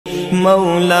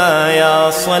مولاي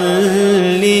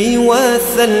صل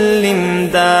وسلم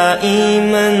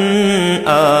دائما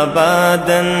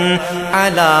أبدا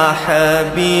على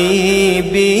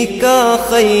حبيبك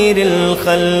خير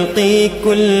الخلق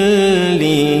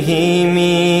كلهم.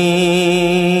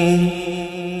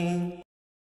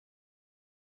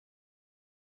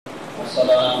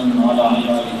 والسلام على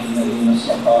عباده الذين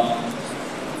اصطفى.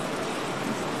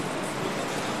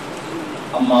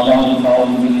 أما بعد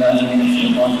فأعوذ بالله من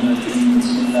الشيطان الرجيم.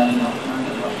 بسم الله الرحمن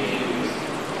الرحيم.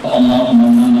 الله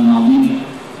مولانا العظيم.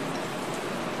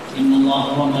 إن الله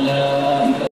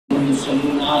وملائكته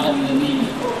يصلون على النبي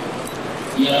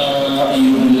يا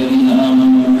أيها الذين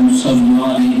آمنوا صلوا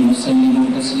عليه وسلموا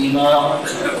تسليما.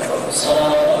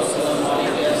 الصلاة والسلام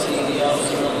عليك يا سيدي يا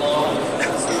رسول الله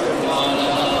وعلى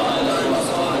آله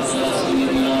وصحبه يا سيدي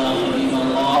يا حبيب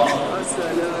الله.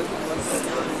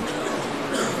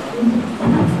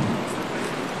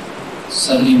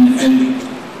 صدری محل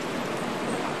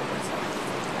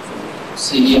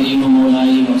سیدی و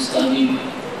مولائی و استادی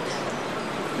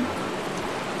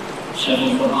شیخ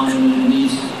القرآن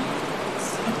والحدیث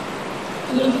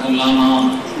حضرت علامہ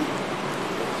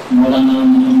مولانا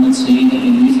محمد سعید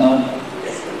ادریس صاحب،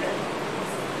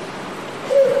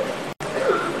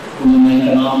 علماء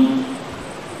کرام،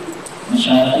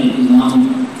 مشائخ اعظام،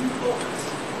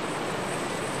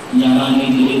 یاران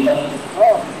دیگر،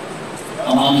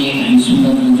 عوامی اہل سنت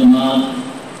والجماعت،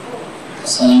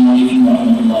 السلام علیکم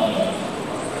ورحمۃ اللہ وبرکاتہ۔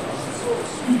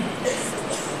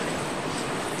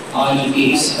 آج کی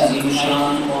اس عظیم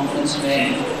شان کانفرنس میں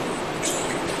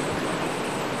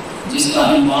جس کا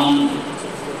عنوان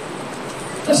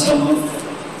تصوف روح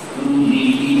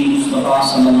دین مصطفیٰ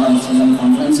صلی اللہ علیہ وسلم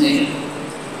کانفرنس ہے،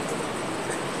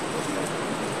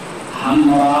 ہم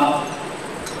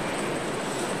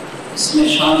اس میں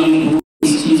شامل ہو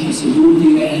اس چیز کی ثبوت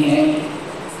دی رہی ہے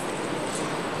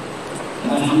کہ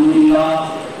الحمدللہ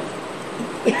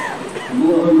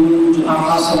وہ علوم جو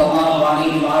آقا صلی اللہ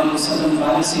علیہ وآلہ وسلم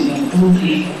بارے سے محفوظ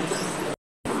تھی،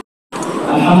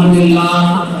 الحمدللہ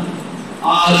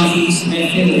آج کی اس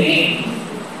محفل میں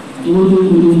دو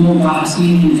علوموں کا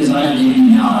حسین انتظار دینے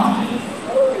میں آ رہا ہے۔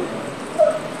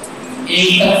 ایک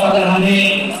طرف اگر ہمیں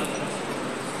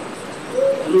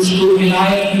رشد و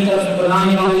ہدایت کی طرف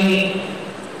بلانے والے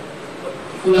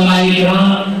علماء کرام،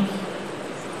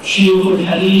 شیوخ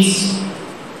الحدیث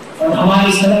اور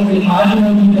ہماری سلف کے تاج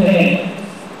موجود ہے،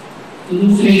 تو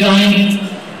دوسری جانب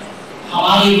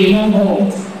ہمارے دلوں کو،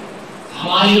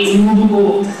 ہمارے قلوب کو،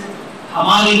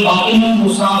 ہمارے باطنوں کو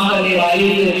صاف کرنے والی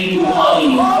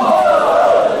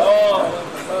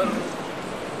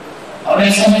اور میں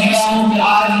سمجھتا ہوں کہ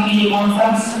آج کی یہ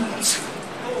کانفرنس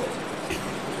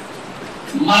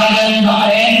مرجع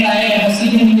بحرین کا ایک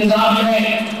حسین انتظام ہے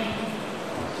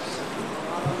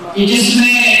کہ جس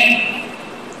میں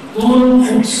دونوں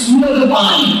خوبصورت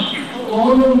پانی،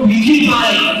 دونوں میٹھی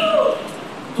پانی،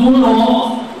 دونوں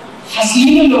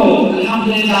حسین لوگ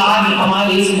الحمدللہ آج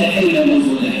ہمارے اس محفل میں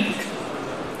موجود ہیں۔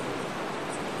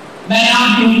 میں آپ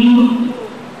کے حضور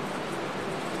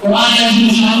قرآن عظیم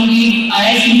شان کی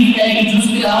آیت شریف کا ایک جز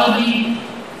تلاوت کی۔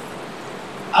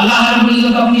 اللہ رب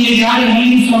العزت اپنی پیارے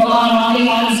حبیب صلی اللہ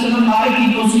علیہ وسلم بارے کی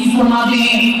توصیف فرماتے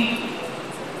ہیں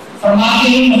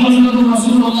محمد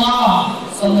رسول اللہ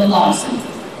صلی اللہ علیہ وسلم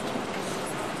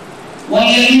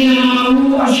والذین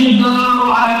آمنوا اشداء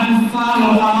علی الکفار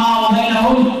رحماء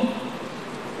بینہم۔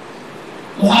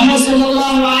 محمد صلی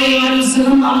اللہ علیہ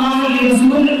وسلم اللہ کے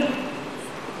رسول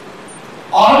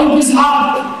اور ان کے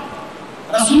ساتھ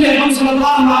رسول اکرم صلی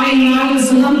اللہ علیہ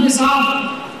وسلم کے ساتھ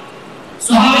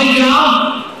صحابہ کرام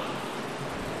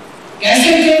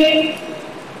کیسے تھے؟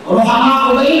 رحماء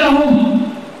بینہم،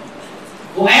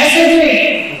 وہ ایسے تھے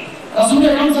رسول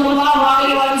اکرم صلی اللہ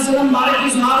علیہ وسلم بارے کی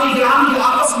صحابہ کرام کے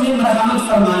آپس میں مرحمت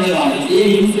فرمانے والے،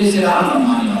 ایک دوسرے سے رحم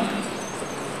فرمانے والے۔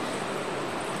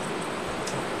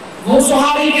 وہ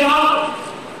صحابہ کرام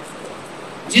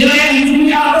جنہیں حضور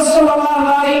اکرم صلی اللہ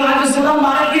علیہ وسلم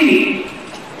بارے کی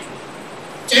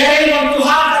چہرے اور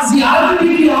طہارت کا زیارت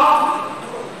بھی کیا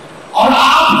اور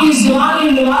آپ کی زبان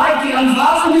مبارک کے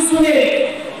الفاظ بھی سنے،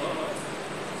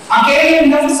 اکیلے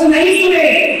لفظ نہیں سنے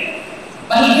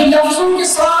بلکہ لفظوں کے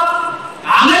ساتھ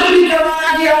عمل بھی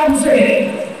کروایا گیا ان سے،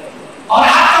 اور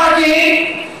حتیٰ کہ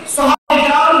صحابہ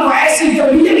کرام کو ایسی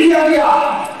تربیت دیا گیا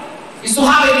کہ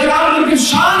صحابہ کرام کی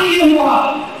شان یہ ہوا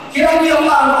کہ رضی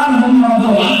اللہ عنہم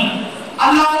ورضوا عنہ،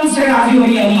 اللہ ان سے راضی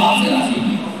ہوئی، اللہ سے راضی ہوئی۔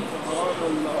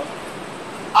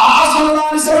 آقا صلی اللہ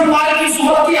علیہ وسلم بارے کی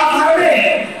صحبت اطہر میں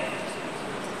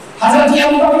حضرت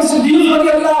ابوبکر صدیق رضی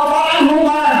اللہ عنہ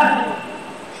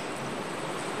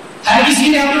ہر کسی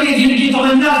نے اپنے دل کی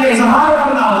تمنا کا اظہار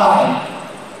کرنا ہوتا ہے۔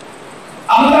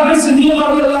 ابوبکر صدیق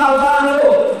رضی اللہ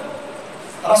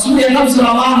رسول اکرم صلی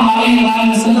اللہ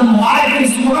علیہ وسلم مبارک کی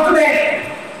اس وقت میں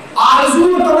آرزو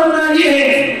تمنا یہ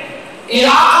ہے، اے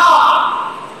آقا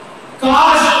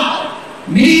کاش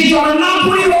میری تمنا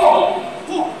پوری ہو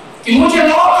کہ مجھے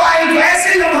موقع ایک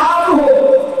ایسے لمحات ہو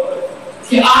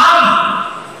کہ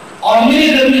آپ اور میرے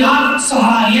درمیان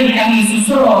صحابیت کا یہ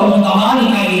سسر اور متمال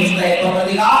کا یہ رشتہ ہے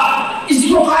پروردگار اس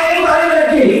کو قائم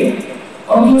رکھے.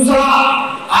 اور دوسرا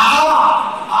آقا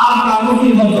آپ کا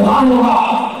مفتی مددگار ہوگا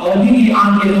اور میری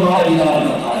آنکھ کے دعا دیدار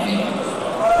کرتا ہے.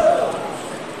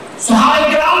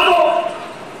 صحابہ کرام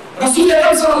کو رسول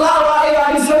اکرم صلی اللہ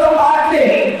علیہ وسلم بات نے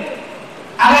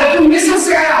اگر کوئی مصر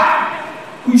سے آیا،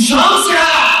 کوئی شام سے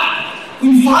آیا،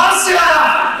 کوئی فارس سے آیا،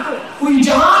 کوئی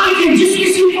جہان کے جس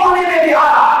کسی کونے میں بھی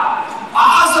آیا،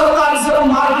 آقا صلی اللہ علیہ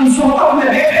وسلم بات کی صحبت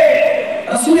میں بیٹھے،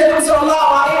 رسول اکرم صلی اللہ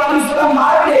علیہ وسلم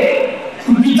بات نے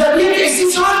ان کی تربیت ایسی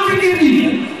شان پہ کی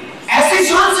تھی، ایسی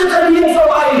شان سے تربیت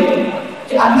فرمائی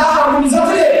کہ اللہ رب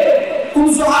العزت نے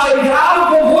ان صحابہ کرام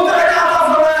کو وہ درجہ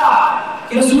عطا فرمایا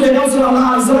کہ رسول اکرم صلی اللہ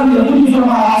علیہ وسلم نے خود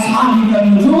فرمایا اصحابی کا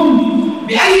نجوم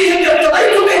بأيهم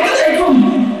اقتديتم اهتديتم.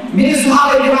 میرے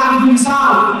صحابہ کرام کی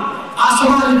مثال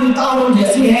آسمان کے تاروں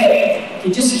جیسی ہے کہ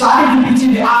جس تارے کے پیچھے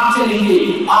بھی آپ چلیں گے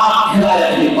آپ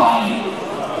ہدایت لے پائیں گے.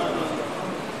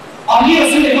 اور یہ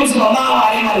رسول اکرم صلی اللہ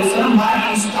علیہ وسلم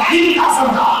کی مستحیل کا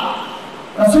اثر تھا.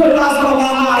 رسول اللہ صلی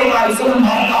اللہ علیہ وسلم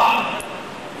کا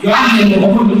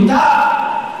يعلمهم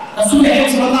الكتاب، رسول اکرم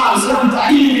صلی اللہ علیہ وسلم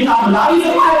تعلیم کتاب لائی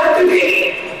فرمایا کرتے تھے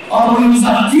اور وہ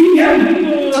یزکیہم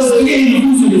تزکیہ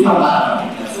نفوس بھی فرمایا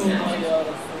کرتے تھے.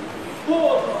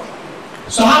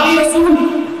 صحابی رسول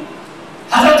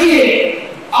حضرت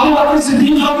ابو بکر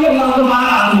صدیق رضی اللہ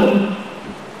عنہ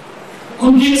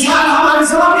ان کی مثال ہمارے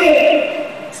سامنے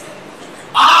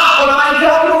آپ علماء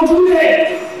کرام موجود ہے.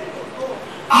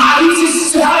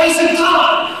 احادیث صحیح ستہ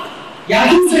یا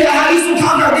دوسرے احادیث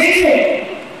اٹھا کر دیکھیں،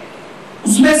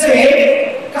 اس میں سے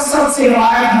کثرت سے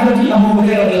روایت حضرت ابو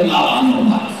بکر رضی اللہ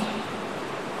عنہ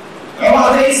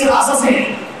عبادت ثلاثہ سے،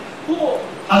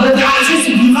 حضرت عائشہ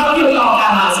صدیقہ رضی اللہ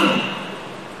عنہا سے،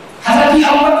 حضرت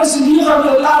ابو بکر صدیق رضی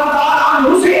اللہ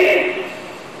عنہ سے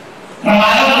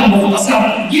روایات مختصر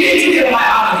یہ چیزیں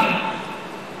روایات ہیں،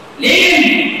 لیکن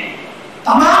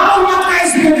تمام امت کا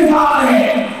اس میں اتفاق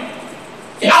ہے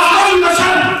کہ افضل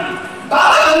البشر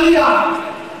بعد الانبیاء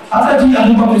حضرت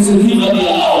ابو بکر صدیق رضی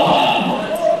اللہ عنہ.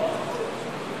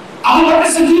 ابو بکر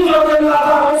صدیق رضی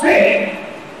اللہ عنہ سے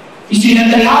کسی نے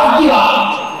دریافت کیا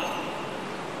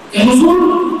کہ حضور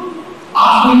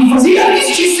آپ کو یہ فضیلت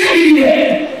کس چیز سے ملی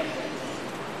ہے؟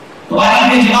 تو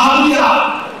آپ نے جواب دیا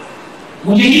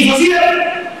مجھے یہ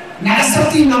فضیلت نہ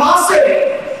کثرتی نماز سے،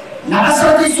 نہ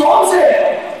کثرتی صوم سے،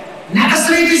 نہ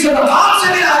کثرتی صدقات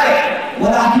سے ملا ہے،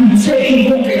 ولیکن بشیء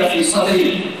بقي فی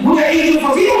صدری، مجھے یہ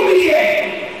فضیلت ملی ہے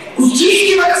اس چیز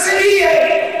کی وجہ سے ملی ہے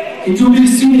کہ جو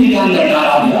میرے سینے کے اندر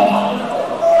ڈالا گیا تھا.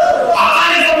 آقا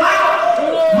نے فرمایا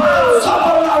ما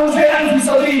صبر اللہ شیئا فی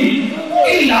صدری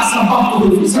الا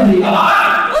صببته فی صدری رضی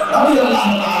اللہ تعالی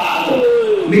عنہ.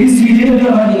 میری سینے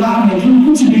میں اللہ نے جو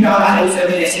کچھ بھی ڈالا ہے اسے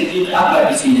میرے صدیق اکبر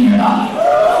کی سینے میں ڈالا.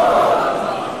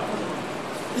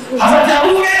 حضرت ابو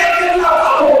بکر رضی اللہ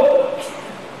عنہ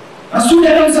رسول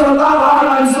اکرم صلی اللہ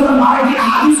علیہ وسلم کی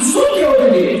احادیث سن کے ہوتے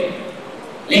تھے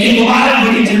لیکن مبارک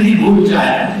بڑی جلدی بھول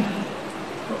جائے.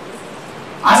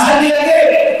 آج کرنے لگے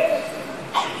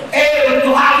اے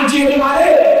تمہارے چہرے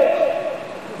والے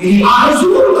میری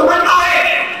آرزو اور تمنا ہے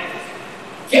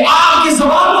کہ آپ کی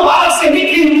زبان مبارک سے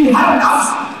نکلی ہوئی ہر لفظ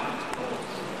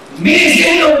میرے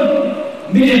ذہن اور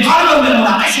میرے قلب میں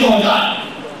منعکس ہو جائے.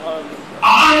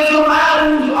 آقا نے فرمایا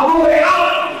ابو ہریرہ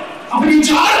اپنی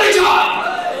چادر میں جا،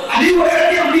 علی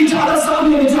ہریرہ نے اپنی چادر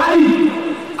سامنے بچھا لی.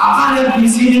 آقا نے اپنی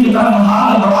سینے کی طرف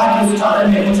ہاتھ بڑھا کے اس چادر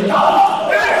میں مجھے ڈالا.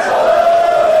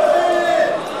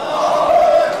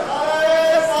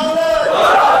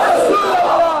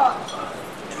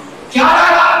 کیا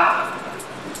ڈالا؟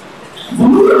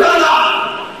 نور ڈالا.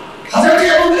 حضرت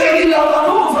ابو بکر رضی اللہ عنہ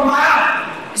کو فرمایا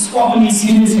اس کو اپنی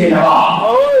سینے سے لگا.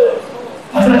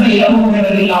 حضرت ابو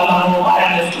بکر رضی اللہ عنہ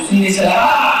مبارک نے اس کو سینے سے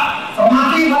لگا.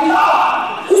 فرماتے ہیں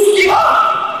اللہ اس کے بعد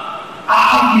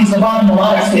آپ کی زبان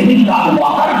مبارک سے نکلا ہوا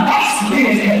ہر لفظ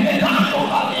میرے ذہن میں نقش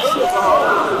ہوتا ہے.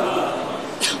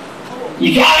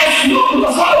 یہ کیا ہے سلوک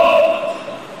تصور،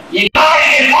 یہ کیا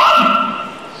ہے احسان.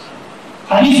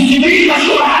 حدیث جبریل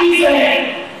مشہور حدیث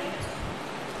ہے،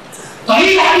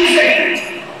 طویل حدیث ہے،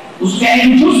 اس کا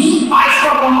ایک جز آج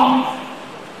کر رہا ہوں.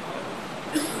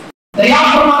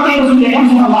 دریافت فرماتے ہیں رسول اکرم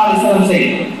صلی اللہ علیہ وسلم سے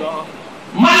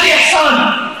من احسان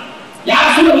یا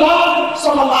رسول اللہ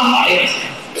صلی اللہ علیہ وسلم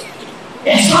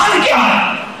احسان کیا ہے؟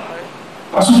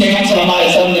 رسول اکرم صلی اللہ علیہ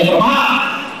وسلم نے فرمایا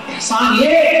احسان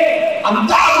یہ ان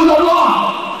تعبد اللہ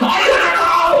کأنک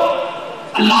تراه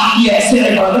اللہ کی ایسے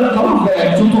عبادت کرو گے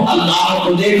جو تو اللہ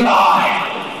کو دیکھ رہا ہے.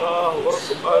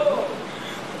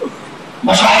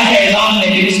 مشائخ اعظام نے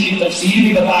اس کی تفسیر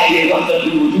بھی بتائی ہے وحدت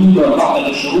الوجود اور وحدت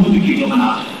الشہود کی جو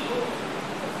مناظر ہے.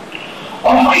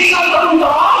 اور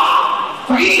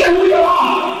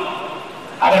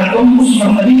اگر تم اس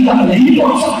مرتبے تک نہیں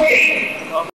پہنچ سکے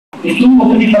کہ تم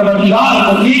اپنی پروردگار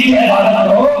کو لے کے عبادت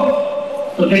کرو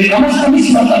تو پھر کم از کم اس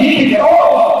مرتبے پہ کرو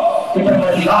کہ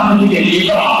پروردگار نے تجھے لے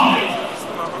کر رہا ہے.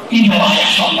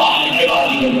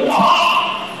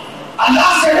 اللہ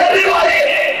سے ڈرنے والے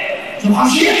جو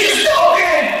خشیت جس سے ہو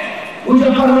گئے وہ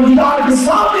جب پروردگار کے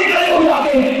سامنے کھڑے ہو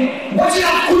جاتے ہیں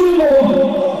وجلت قلوبہم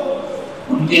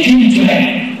ان کے دل جو ہے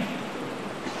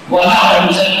وہ اللہ کا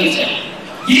مزکر ہے.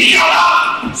 یہ کیا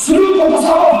تھا سلوک و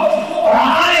تصوف اور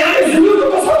آقا نے ہمیں سلوک و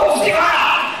تصوف سکھایا.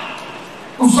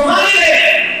 اس زمانے میں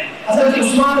حضرت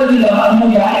عثمان رضی اللہ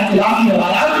عنہ کے اختلافی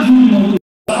روایات موجود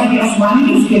ہیں کہ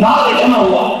عثمانی اس کے بعد جمع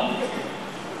ہوا.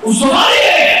 اس زمانے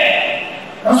میں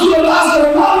رسول اللہ صلی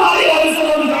اللہ علیہ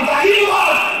وسلم کا تعین ہوا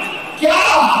کیا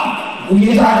تھا وہ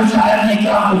یہ تھا کہ شاعر نے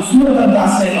کیا خوبصورت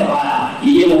انداز سے فرمایا کہ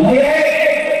یہ وہ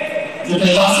ہے جو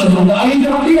تیغات سے مندائی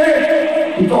جاتی ہے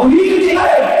یہ توحید کی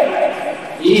ہے.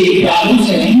 یہ پیالوں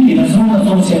سے نہیں کہ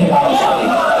نظروں سے پکارا جاتی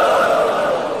ہے.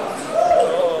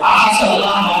 آقا صلی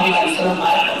اللہ علیہ وسلم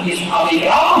اپنی صحابہ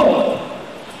کرام کو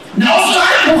نہ اس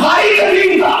کا بخاری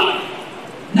تقریر تھا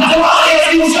نہ قرآن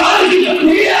ایسی مشاہد کی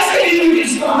تقریر ایسے ہی ہوئی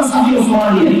جس طرح صحابی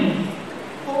عثمانی ہے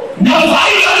نہ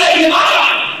بخاری کا لے مانا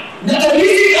نہ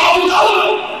تقریری کا ابو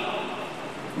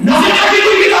داؤد نہ فقہ کی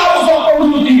کوئی کتاب اس وقت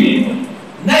موجود تھی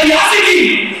نہ یاسی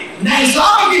کی نہ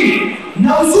اسلام کی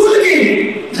نہ اصول کی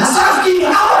نہ صرف کی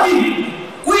نہ کی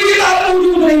کوئی کتاب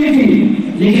موجود نہیں تھی.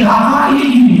 لیکن آقا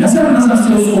کی نظر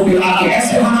سے اس کو پھر آکے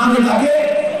ایسے بنا دیتا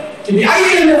کہ بھی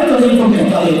آئیے میں اپنے کو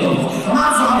کہتا دیتا ہوں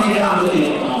تمام صحابہ کرام ہوتے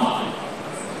ہیں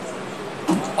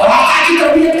اور آقا کی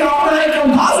تربیت کا اپنا ایک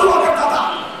انداز ہوا کرتا تھا.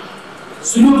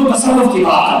 سلوک و تصوف کی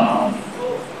بات کرنا ہوں.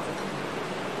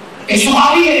 ایک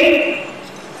صحابی ہے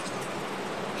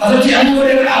حضرت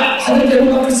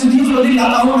ابو بکر صدیق رضی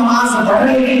اللہ عنہ نماز پڑھ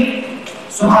رہے تھے.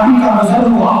 صحابی کا نظر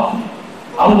ہوا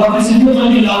ابو بکر صدیق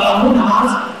رضی اللہ عنہ نماز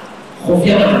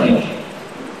خفیہ پڑھتے تھے.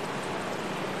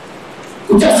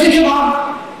 کچھ عرصے کے بعد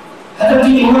حضرت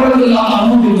عمر رضی اللہ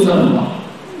عنہ بھی گزر ہوا.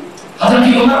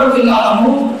 حضرت عمر رضی اللہ عنہ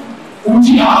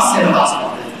اونچی آواز سے نماز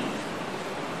پڑھ رہے تھے.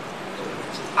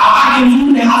 آقا کے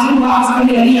حضور نے حاضر نماز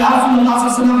کرنے لگی یا رسول اللہ صلی اللہ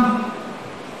علیہ وسلم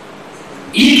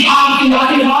ایک آپ کے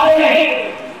آگے بارے ہے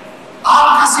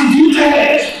آپ کا صدیق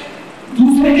ہے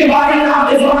دوسرے کے بارے میں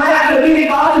آپ نے فرمایا نبی نے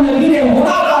کہا نبی نے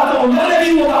ہونا تھا تو میں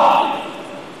نہیں ہوگا.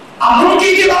 اب ان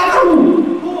کی اتباع کروں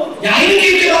یا ان کی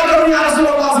اتباع کروں یا رسول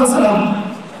اللہ صلی اللہ علیہ وسلم.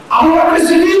 ابو بکر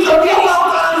صدیق رضی اللہ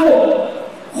عنہ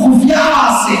خفیہ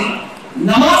آواز سے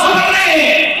نماز پڑھ رہے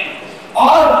ہیں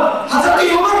اور حضرت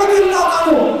عمر رضی اللہ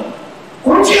عنہ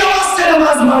اونچی آواز سے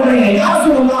نماز پڑھ رہے ہیں. یا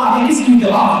رسول اللہ آپ کس کی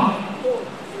اتباع کروں؟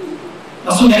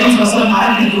 رسول اللہ صلی اللہ علیہ وسلم آئے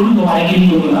کہ ضرور تمہارے دین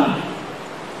کو بنا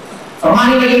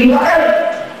فرمانے لگے بکر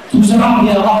تو ذرا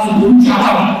اپنی آواز کو اونچا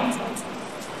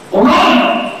کر عمر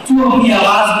تو اپنی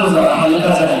آواز کو ذرا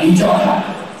ہلکا ذرا نیچا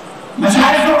کر.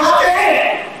 مشاہد فرماتے ہیں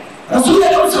رسول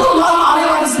اللہ صلی اللہ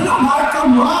علیہ وسلم ہمارا کا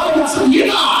مراد مقصد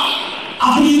یہ تھا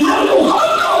اپنی من کو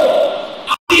ختم کرو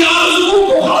اپنی آرزوؤں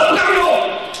کو ختم کر لو.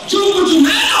 جو کچھ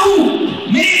میں کہوں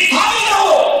میرے تابع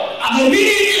رہو. اگر میری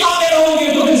اتباع میں رہو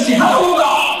گے تو پھر صحت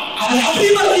ہوگا. اگر اپنی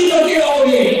مرضی کرتے رہو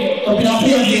گے تو پھر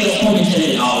اپنے رستوں میں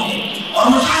چلے جاؤ گے. اور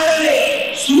مشاہد نے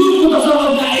سلوک کو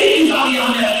تصور کا ایک مثال یہاں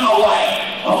میں رکھا ہوا ہے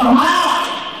اور فرمایا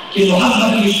کہ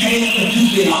محبت کی شیخ کا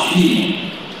جزء آخری ہے.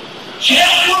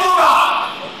 شیخ کون ہوگا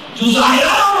جو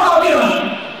ظاہرانہ مقابل ہے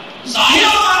ظاہرہ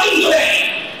مقابل جو ہے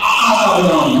آقا کا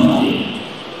غلام ہمارے.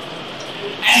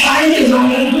 ایسا ہے کہ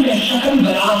ظاہرہ جو ہے شکل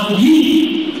بنا تو ہی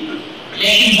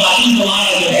لیکن باطن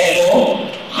تمہارا جو ہے وہ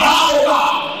خراب ہوگا.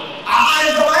 آقا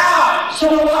نے فرمایا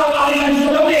صلی اللہ علیہ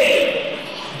وسلم نے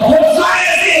بہت سارے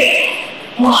ایسے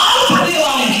قرآن پڑھنے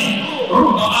والے ہیں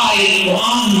رب آئے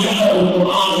قرآن یقرأ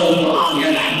القرآن والقرآن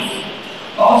یلعن.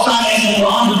 بہت سارے ایسے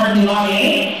قرآن پڑھنے والے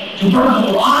ہیں جو پڑھ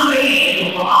قرآن نہیں ہے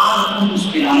جو قرآن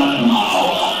اس پہ لعنت فرماتا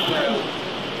ہوگا.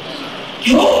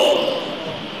 کیوں؟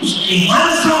 اس کی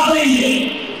من صاف نہیں ہے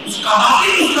اس کا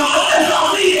باطن اس کا اندر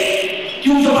صاف نہیں ہے.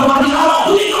 کیوں جو پروردگار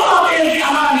خود ہی فرماتے ہیں کہ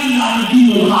الا للہ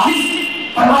الدین الخالص.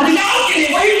 پروردگار کے لیے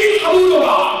وہی دین قبول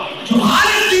ہوگا جو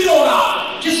خالص دین ہوگا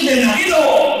جس میں نہ دل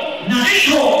ہو نہ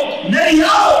عشق ہو نہ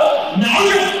ریا ہو نہ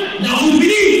عجب نہ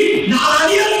خودبینی نہ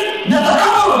انانیت نہ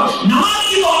تکبر نہ مال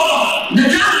کی محبت نہ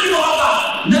جان کی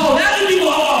محبت نہ اولاد کی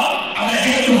محبت. اگر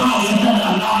ہے تو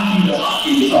اللہ کی رضا کے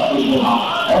لیے سب کچھ ہوگا.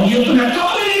 اور یہ تمہیں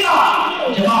کب ملے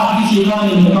گا جب آپ کسی کام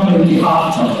میں مکمل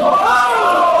اتحاد چلتا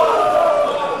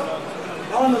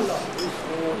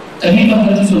یہی پر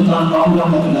حضرت سلطان باہو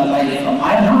رحمۃ اللہ علیہ نے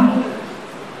فرمایا نا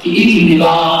کہ ایک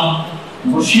نگاہ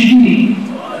مرشدی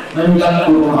میں ملت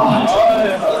کو رہا ہے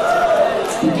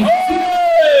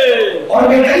اور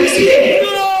بہتر اس لیے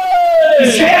کہ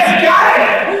شیخ کیا ہے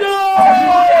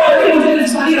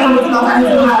رحمۃ اللہ علیہ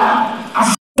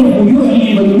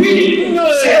نے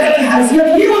شیخ کی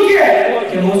حیثیت یہ ہوتی ہے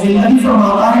کہ وہ زندگی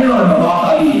فرماتا ہے اور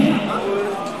بتاتا بھی ہے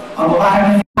اور وہ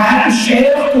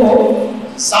شیخ کو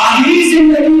ظاہری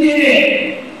زندگی دینے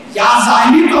یا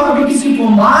ظاہری طور پہ کسی کو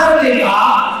مارنے کا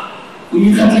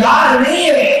کوئی اختیار نہیں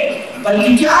ہے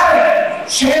بلکہ کیا ہے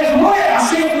شیخ وہ ہے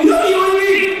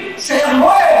شیخ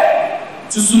وہ ہے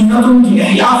جو سنتوں کی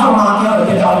احیاء فرما کے اور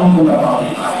کتابوں کو بتا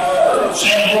دیتا ہے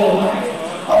شیخ وہ ہے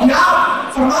اور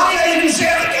یہاں فرمانے آئے کہ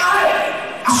شیخ کیا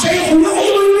ہے شیخ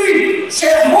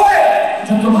شیخ وہ ہے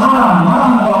جو تمہارا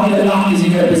مان اللہ کی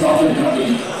ذکر پہ ظاہر کر دے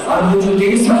اور وہ جو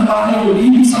دے سکتا ہے وہ دے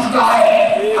بھی سکتا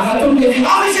ہے اگر تم نے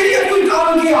خلاف شریعت کوئی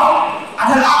کام کیا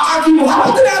اگر آقا کی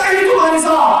محبت نہ رہی تمہارے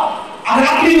ساتھ اگر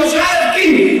اپنی مشاہد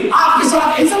کی آپ کے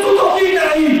ساتھ عزت و توقیر نہ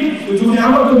رہی تو جو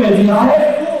نعمت تمہیں دیا ہے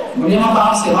وہ نعمت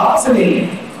آپ سے واپس لے لیں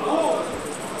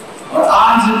اور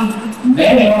آج میں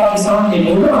کے سامنے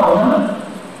بول رہا ہوں نا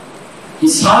یہ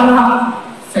سارا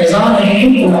فیضان ہے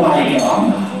ان علماء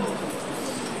کرام کا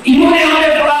انہوں نے ہمیں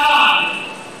پڑھایا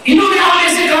انہوں نے ہمیں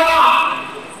سکھایا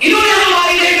انہوں نے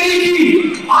ہماری رہبری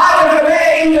کی آج اگر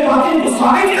میں ان باتوں کو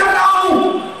ثابت کر رہا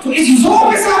ہوں تو اس ذوق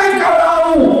پہ ثابت کر رہا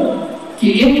ہوں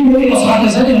کہ ان میرے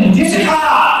اساتذہ نے مجھے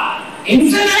سکھایا ان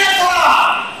سے میں پڑھا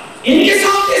ان کے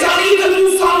سامنے ظاہری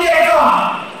تلوث سامنے رکھا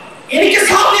ان کے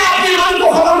سامنے اپنے ایمان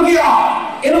کو ختم کیا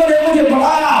انہوں نے مجھے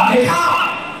پڑھایا دیکھا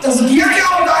تزکیہ کیا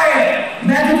ہوتا ہے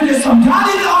میں تو تجھے سمجھا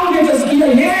دیتا ہوں کہ تزکیہ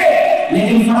یہ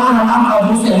لیکن فران اللہ کا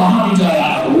ابو سے وہاں بھی جایا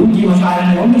ان کی مشاہد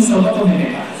میں ان کی صحبتوں میں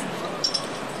دیکھا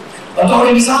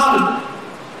بطور مثال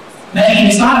میں ایک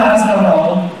مثال عرض کر رہا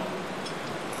ہوں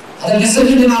حضرت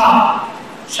سیدنا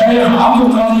شیخ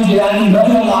عبدالقادر جیلانی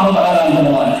رضی اللہ تعالیٰ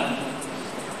عنہ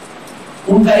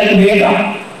ان کا ایک بیٹا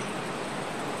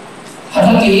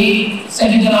حضرت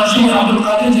سیدنا شیخ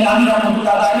عبدالقادر جیلانی رحمۃ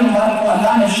اللہ علیہ کو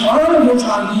اللہ نے شان و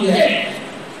شان دی ہے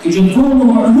کہ جو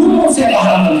دونوں علوموں سے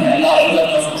بہرمند ہے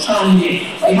اللہ اس کو شان دیے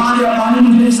امام ربانی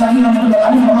مجلس ثانی رحمۃ اللہ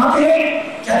علیہ فرماتے ہیں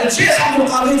کہ حضرت شیخ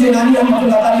عبدالقادر جیلانی رحمۃ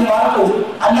اللہ علیہ کو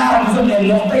اللہ رب العزت نے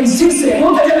نقطۂ صرف سے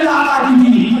وہ تجلی عطا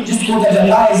کی تھی جس کو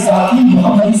تجلی ذاتی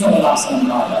محمدی صلی اللہ علیہ وسلم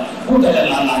کہا جاتا ہے وہ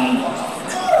تجلی اللہ نے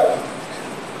کہا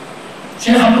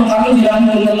شیخ عبدالقادر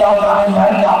جیلانی رضی اللہ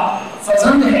عنہ کا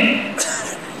فرزند ہے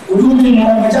علوم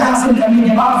المعوجہ حاصل کرنے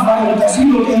کے بعد فارغ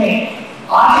التحصیل ہوتے ہیں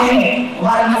آتے ہیں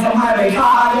ہمارے نے فرمایا بیٹا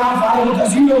آج آپ فارغ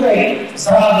التحصیل ہو گئے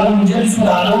ذرا مجھے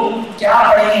سنا دو کیا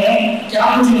پڑھے ہیں کیا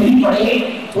کچھ نہیں پڑھے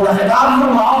تھوڑا خطاب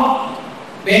فرماؤ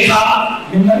بیٹا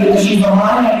ممبر پہ تشریف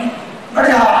فرمایا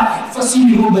بڑا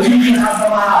فصیح و بلیغ خطاب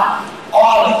فرمایا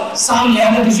اور سامنے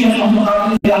حضرت شیخ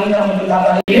عبدالقادر جیلانی رحمۃ اللہ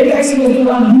علیہ یہ کیسے کہ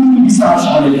قرآن نور کی ساتھ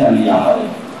شامل کر لیا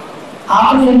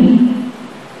آپ نے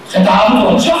خطاب کو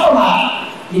اچھا فرمایا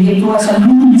لیکن تھوڑا سا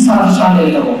نور کی ساتھ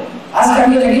شامل کرو آج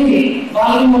کرنے لگیں گے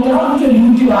والد محترم مجھے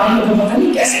نور کی رائے کو پتہ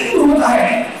نہیں کیسے نور ہوتا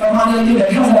ہے فرمانے لگے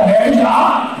بیٹھا ذرا بیٹھ جا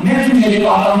میں تجھے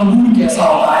دکھاتا ہوں نور کیسا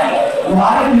ہوتا ہے وہ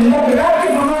آئے ملتا پہ بیٹھ کے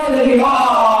فرمانے لگے لا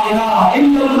الہ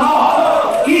الا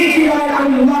اللہ ایک ہی آئے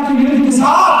اللہ کی گرد کے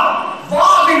ساتھ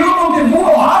وہاں کے لوگوں کے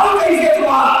وہ حال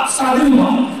کیفیت سادی ہوا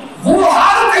وہ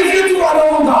حال کیفیت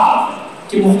والوں کا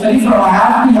کہ مختلف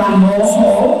روایات میں یا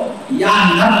 900 یا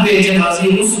 90 جنازے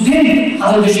اس دن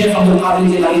حضرت شیخ عبدالقادر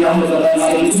جیلانی رحمۃ اللہ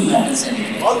علیہ اس محفل سے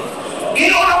نکلے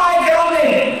ان علماء کرام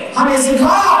نے ہمیں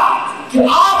سکھایا کہ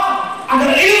آپ اگر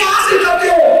علم حاصل کرتے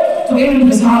ہو تو علم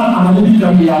کے ساتھ عمل بھی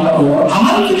کر لیا کرو اور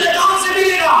عمل تمہیں کہاں سے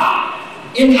ملے گا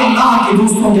ان اللہ کے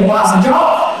دوستوں کے پاس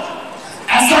جاؤ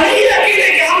ایسا نہیں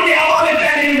ہے کہ ہم نے عوامے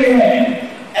پہنے ہوئے ہیں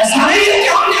ایسا نہیں ہے کہ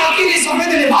ہم نے عقیدے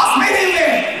سفید لباس پہنے ہوئے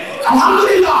ہیں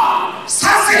الحمدللہ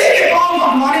سر سے لے کے پاؤں تک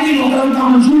ہمارے لیے محترم کا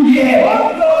منشور یہ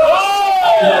ہے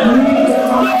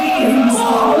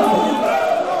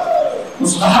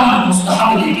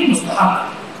مستحب لیکن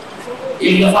مستحب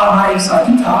ایک دفعہ ہمارا ایک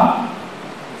ساتھی تھا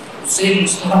اس سے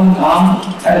مستحب کام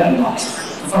خیرت ہوا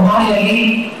فرمانے لگے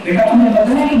بیٹا تمہیں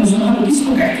پتہ ہے کہ مستحب کس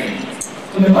کو کہتے ہیں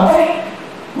تمہیں پتہ ہے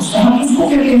مستحب کس کو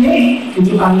کہتے ہیں کہ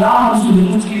جو اللہ اور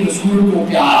اس کے رسول کو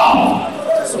پیارا ہو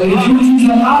تو یہ جو چیز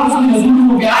اللہ اور اس کے رسول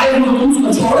کو پیارے ہو تو تم اس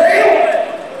کو چھوڑ رہے ہو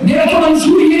میرا تو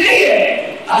منشور یہ نہیں ہے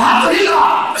الحمدللہ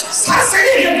سر سے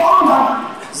لے کے پاؤں تک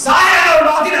ظاہر اور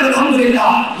باطن الحمدللہ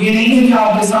یہ نہیں ہے کہ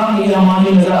آپ کے سامنے یہ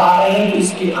ہمارے نظر آ رہے ہیں تو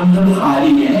اس کے اندر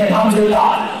خالی ہے الحمدللہ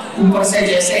اوپر سے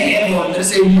جیسے ہیں وہ اندر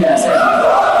سے بھی ایسے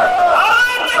ہیں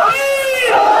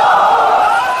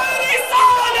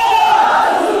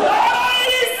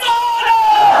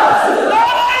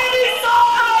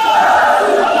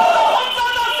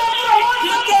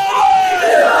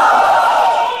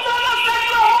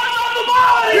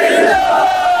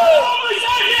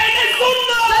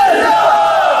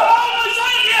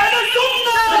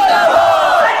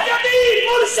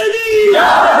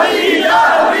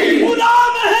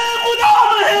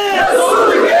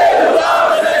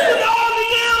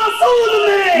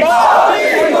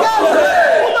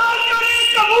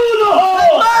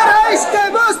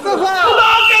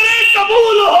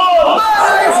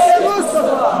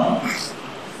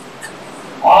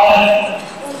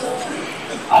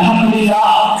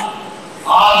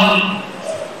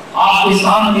آپ کے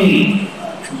سامنے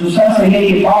جو سر سے لے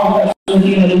کے پاؤں تک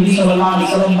نبی صلی اللہ علیہ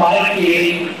وسلم بارک کے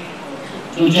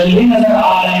جو جلوے نظر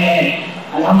آ رہے ہیں،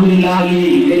 الحمدللہ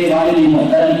یہ میرے والد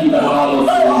محترم کی برکات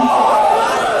ہوتی ہے،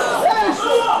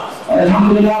 اور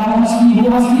الحمدللہ وہ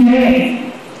ہستی ہے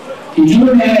کہ جو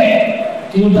ہے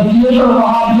کہ بدیت اور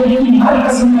وہابیت کی ہر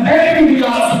قسم میں بیٹھ کے بھی رسول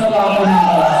اللہ صلی اللہ علیہ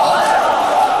وسلم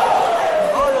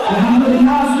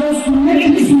الحمدللہ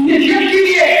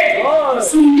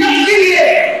سنت کے لیے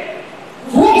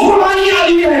وہ قربانی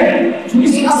آئی ہے جو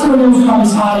اس عصر میں اس کا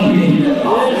مثال ہے،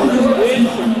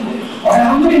 اور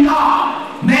الحمدللہ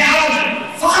میں آج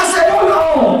فخر سے بول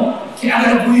رہا ہوں کہ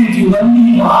اگر کوئی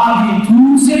دیوبندی وہابی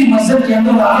دوسری مذہب کے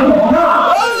اندر داخل ہونا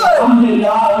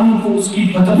الحمدللہ ان کو اس کی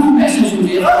بدبو محسوس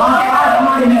ہوتی ہے،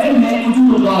 ہمارے محل میں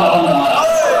وجود اللہ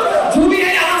جو بھی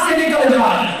ہے یہاں سے نکل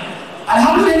جائے۔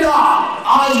 الحمدللہ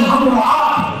آج ہم اور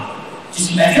آپ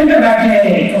جس محفل میں بیٹھے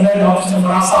ہیں، کرنل ڈاکٹر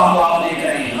سرفراز صاحب کو آپ دیکھ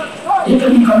رہے ہیں، یہ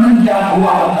کبھی کرنل کیا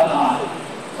ہوا ہوتا تھا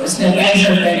اور اس نے پینٹ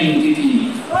شرٹ پہنی ہوتی تھی،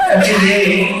 کبھی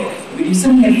یہ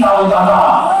میڈیسن کھیلتا ہوتا تھا،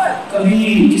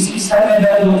 کبھی کسی سر میں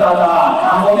درد ہوتا تھا،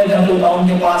 آنکھوں میں درد ہوتا ان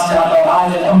کے پاس جاتا، اور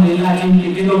آج الحمدللہ جن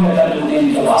کے دلوں میں درد ہوتے ہیں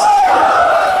ان کے پاس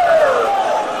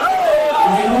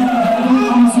دلوں میں درد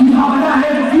کا مسیحہ بنا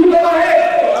ہے تو کیوں بنا ہے؟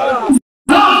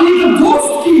 اللہ کی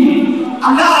دوست کی،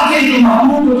 اللہ کے جو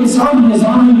محمود کے سامنے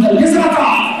زمین کا لذا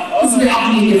تھا، اس نے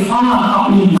اپنی عرفان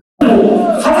اپنی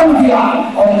ختم کیا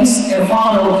اور اس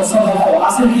عرفان اور تصوف کو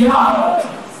حاصل کیا۔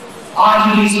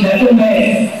 آج اس محفل میں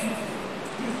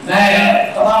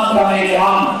تمام علماء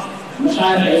کرام،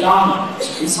 مشائخ اعظام،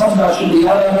 ان سب کا شکریہ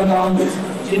ادا کرتا ہوں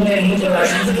جنہوں نے مجھے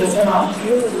رشید کو سنا،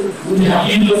 مجھے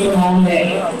حکیم کو سنا ہم نے،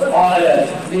 اور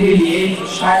میرے لیے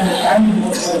شاید ٹائم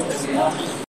بہت ہو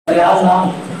گیا۔